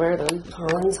off when I wear them.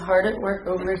 Colin's hard at work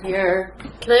over here.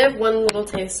 Can I have one little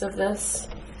taste of this?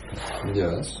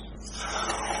 Yes.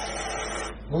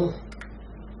 Oh.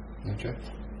 Okay.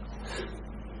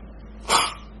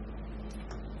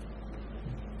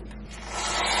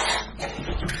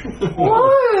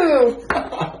 Whoa!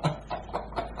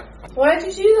 Why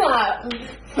did you do that?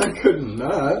 I could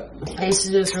not. I used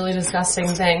to do this really disgusting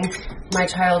thing. My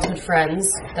childhood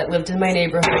friends that lived in my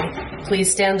neighborhood,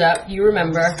 please stand up. You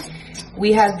remember,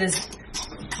 we had this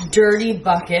dirty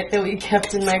bucket that we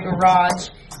kept in my garage,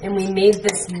 and we made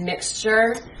this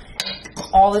mixture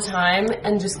all the time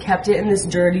and just kept it in this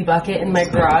dirty bucket in my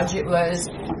garage. It was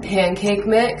pancake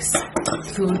mix,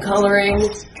 food coloring,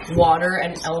 water,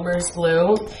 and Elmer's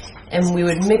glue. And we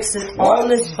would mix it all in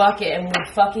this bucket and we'd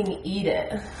fucking eat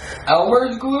it.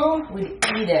 Elmer's glue? We'd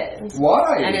eat it.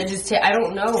 Why? And it just, I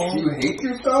don't know. Do you hate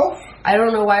yourself? I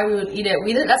don't know why we would eat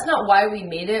it. That's not why we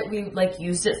made it. We like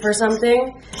used it for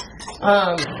something.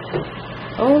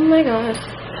 Oh my god.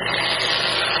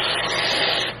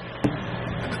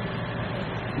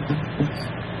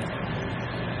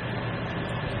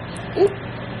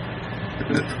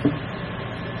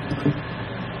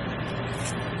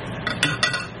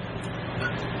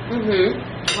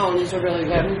 Oh, these are really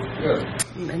good. Good.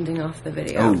 I'm ending off the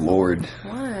video. Oh Lord.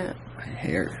 What? My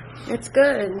hair. It's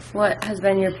good. What has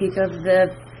been your peak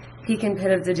and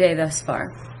pit of the day thus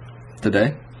far?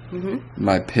 Today?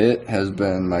 My pit has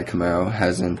been my Camaro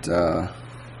hasn't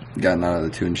gotten out of the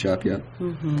tune shop yet.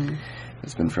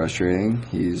 It's been frustrating.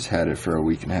 He's had it for a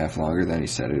week and a half longer than he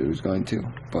said it was going to.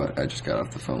 But I just got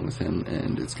off the phone with him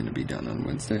and it's going to be done on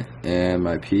Wednesday. And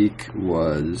my peak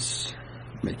was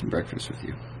making breakfast with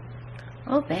you.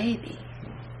 Oh, baby.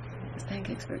 Those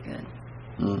pancakes were good.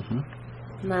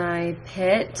 My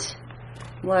pit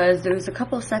was, there was a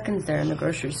couple of seconds there in the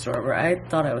grocery store where I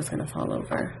thought I was going to fall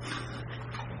over.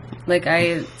 Like,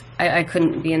 I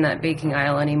couldn't be in that baking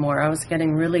aisle anymore. I was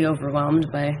getting really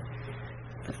overwhelmed by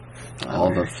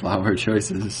all the flour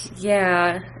choices.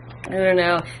 Yeah. I don't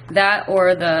know. That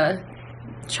or the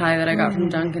chai that I got from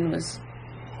Dunkin' was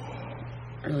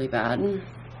really bad.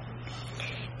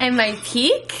 And my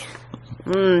peak?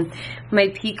 My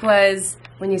peak was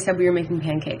when you said we were making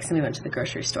pancakes and we went to the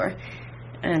grocery store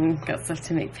and got stuff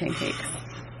to make pancakes.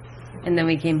 And then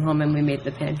we came home and we made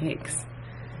the pancakes.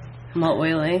 I'm all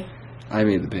oily. I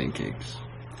made the pancakes.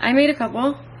 I made a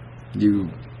couple. You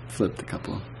flipped a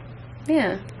couple.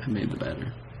 Yeah. I made the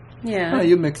batter. Yeah. Oh,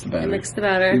 you mixed the batter. I mixed the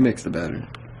batter. You mixed the batter.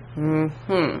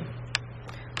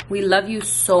 We love you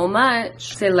so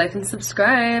much. Say like and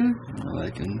subscribe.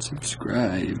 Like and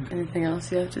subscribe. Anything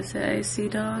else you have to say, Sea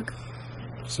Dog?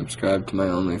 Subscribe to my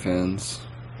OnlyFans.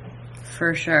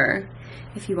 For sure.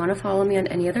 If you want to follow me on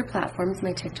any other platforms,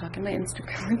 my TikTok and my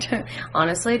Instagram.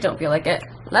 Honestly, don't feel like it.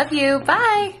 Love you.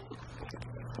 Bye.